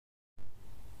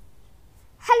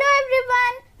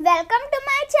Welcome to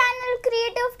my channel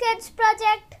Creative Kids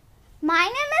Project. My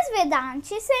name is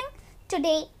Vedanshi Singh.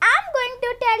 Today I am going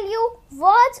to tell you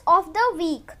words of the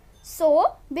week.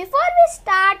 So before we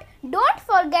start, don't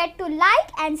forget to like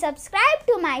and subscribe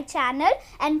to my channel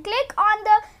and click on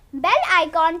the bell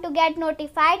icon to get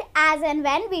notified as and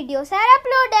when videos are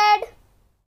uploaded.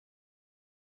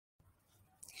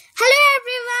 Hello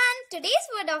everyone. Today's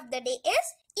word of the day is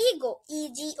ego.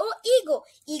 E-G-O, ego.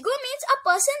 Ego means a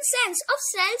person's sense of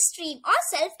self-esteem or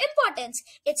self-importance.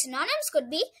 Its synonyms could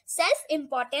be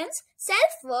self-importance,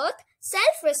 self-worth,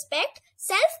 self-respect,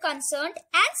 self-concern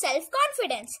and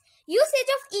self-confidence.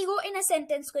 Usage of ego in a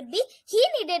sentence could be he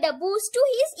needed a boost to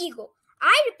his ego.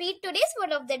 I repeat, today's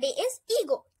word of the day is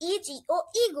ego. E-G-O,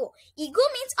 ego. Ego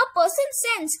means a person's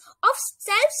sense of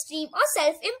self-esteem or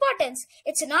self-importance.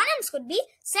 Its synonyms could be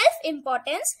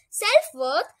self-importance,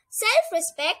 self-worth,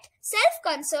 self-respect,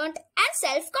 self-concern and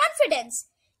self-confidence.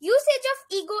 Usage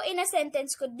of ego in a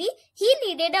sentence could be he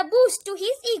needed a boost to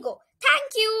his ego.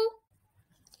 Thank you.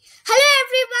 Hello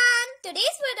everyone.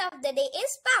 Today's word of the day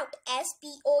is spout.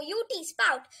 S-P-O-U-T,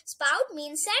 spout. Spout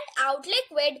means send out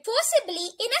liquid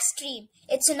forcibly in a stream.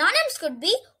 Its synonyms could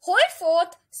be hold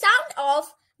forth, sound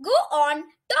off, go on,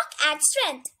 talk at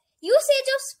strength. Usage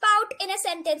of spout in a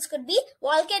sentence could be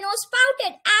volcano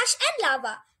spouted ash and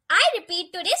lava. I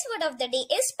repeat, today's word of the day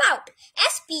is spout.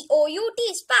 S-P-O-U-T,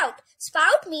 spout.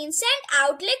 Spout means send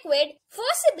out liquid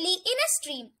forcibly in a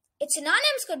stream. Its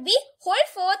synonyms could be hold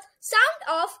forth, sound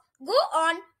off, go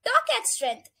on, talk at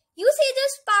strength. Usage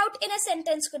of spout in a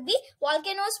sentence could be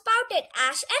volcano spouted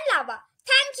ash and lava.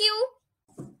 Thank you.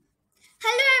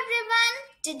 Hello everyone.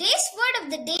 Today's word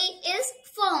of the day is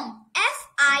firm.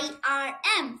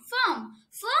 F-I-R-M, firm.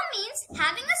 Firm means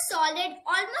having a solid,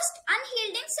 almost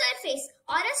unyielding surface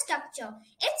or a structure.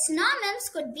 Its synonyms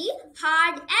could be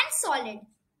hard and solid.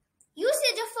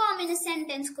 Usage of firm in a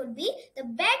sentence could be the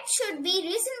bed should be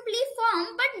reasonably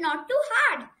firm but not too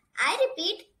hard. I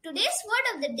repeat, today's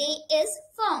word of the day is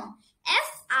firm.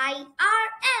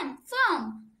 F-I-R-M,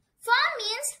 firm. Firm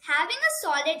means having a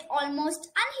solid, almost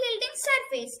unyielding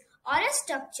surface or a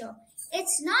structure.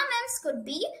 Its synonyms could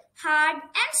be hard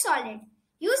and solid.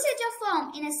 Usage of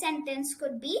firm in a sentence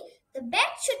could be the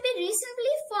bed should be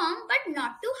reasonably firm but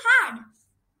not too hard.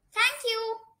 Thank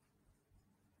you.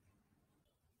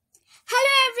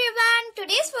 Hello everyone.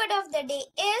 Today's word of the day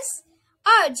is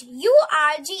urge.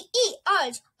 U-R-G-E,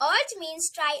 urge. Urge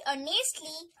means try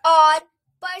earnestly or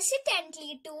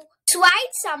persistently to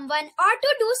persuade someone or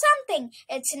to do something.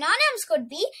 Its synonyms could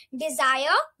be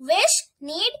desire, wish,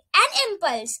 need and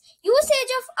impulse.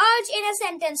 Usage of urge in a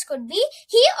sentence could be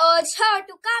he urged her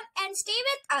to come and stay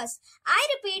with us. I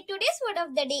repeat, today's word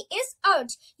of the day is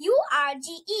urge.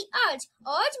 U-R-G-E, urge.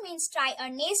 Urge means try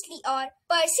earnestly or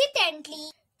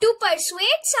persistently to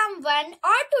persuade someone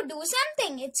or to do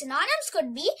something. Its synonyms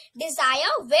could be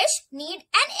desire, wish, need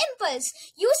and impulse.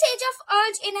 Usage of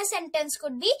urge in a sentence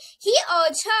could be he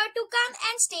urged her to come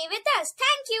and stay with us.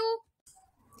 Thank you.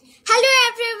 Hello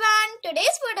everyone.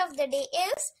 Today's word of the day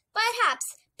is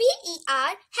perhaps.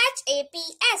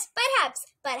 P-E-R-H-A-P-S, perhaps.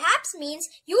 Perhaps means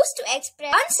used to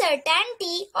express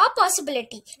uncertainty or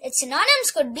possibility. Its synonyms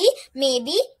could be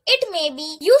maybe, it may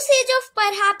be. Usage of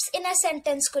perhaps in a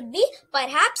sentence could be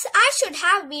perhaps I should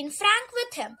have been frank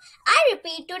with him. I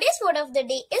repeat, today's word of the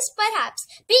day is perhaps.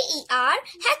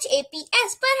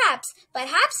 P-E-R-H-A-P-S, perhaps.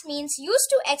 Perhaps means used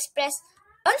to express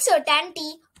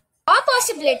uncertainty or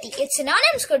possibility. Its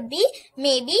synonyms could be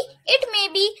maybe, it may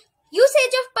be.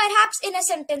 Usage of perhaps in a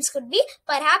sentence could be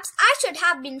perhaps I should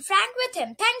have been frank with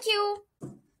him. Thank you.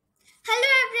 Hello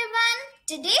everyone.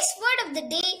 Today's word of the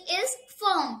day is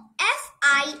firm.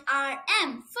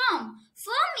 F-I-R-M, firm.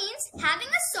 Firm means having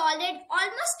a solid,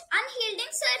 almost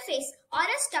unyielding surface or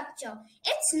a structure.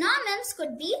 Its synonyms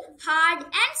could be hard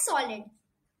and solid.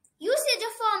 Usage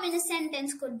of firm in a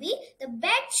sentence could be the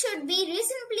bed should be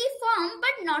reasonably firm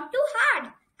but not too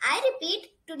hard. I repeat,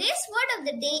 today's word of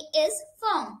the day is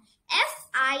firm.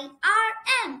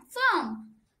 F-I-R-M,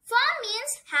 firm. Firm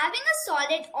means having a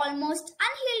solid, almost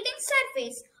unyielding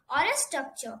surface or a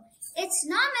structure. Its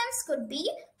synonyms could be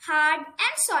hard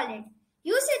and solid.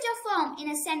 Usage of firm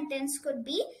in a sentence could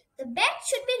be the bed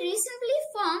should be reasonably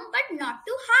firm but not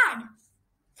too hard.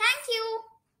 Thank you.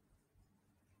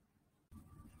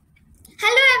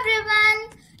 Hello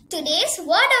everyone. Today's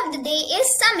word of the day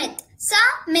is summit.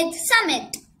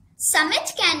 Summit.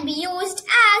 Summit can be used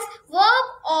as verb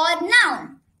or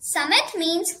noun. Summit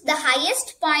means the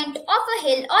highest point of a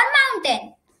hill or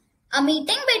mountain. A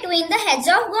meeting between the heads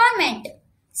of government.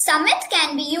 Summit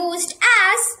can be used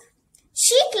as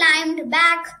she climbed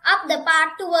back up the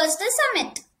path towards the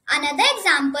summit. Another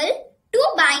example, Two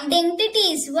binding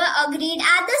treaties were agreed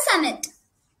at the summit.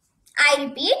 I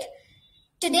repeat,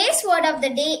 today's word of the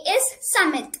day is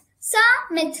summit.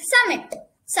 Summit.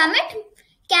 Summit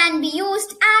can be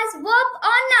used as verb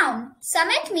or noun.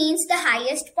 Summit means the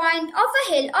highest point of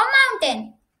a hill or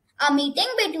mountain. A meeting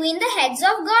between the heads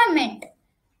of government.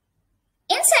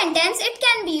 In sentence, it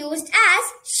can be used as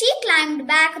she climbed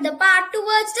back the path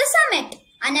towards the summit.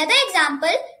 Another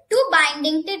example, two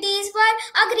binding treaties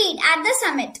were agreed at the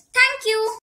summit. Thank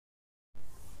you.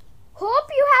 Hope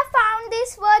you have found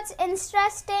these words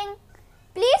interesting.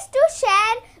 Please do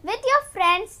share with your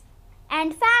friends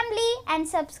and family and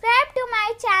subscribe to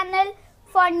my channel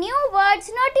for new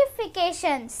words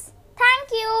notifications.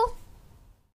 Thank you.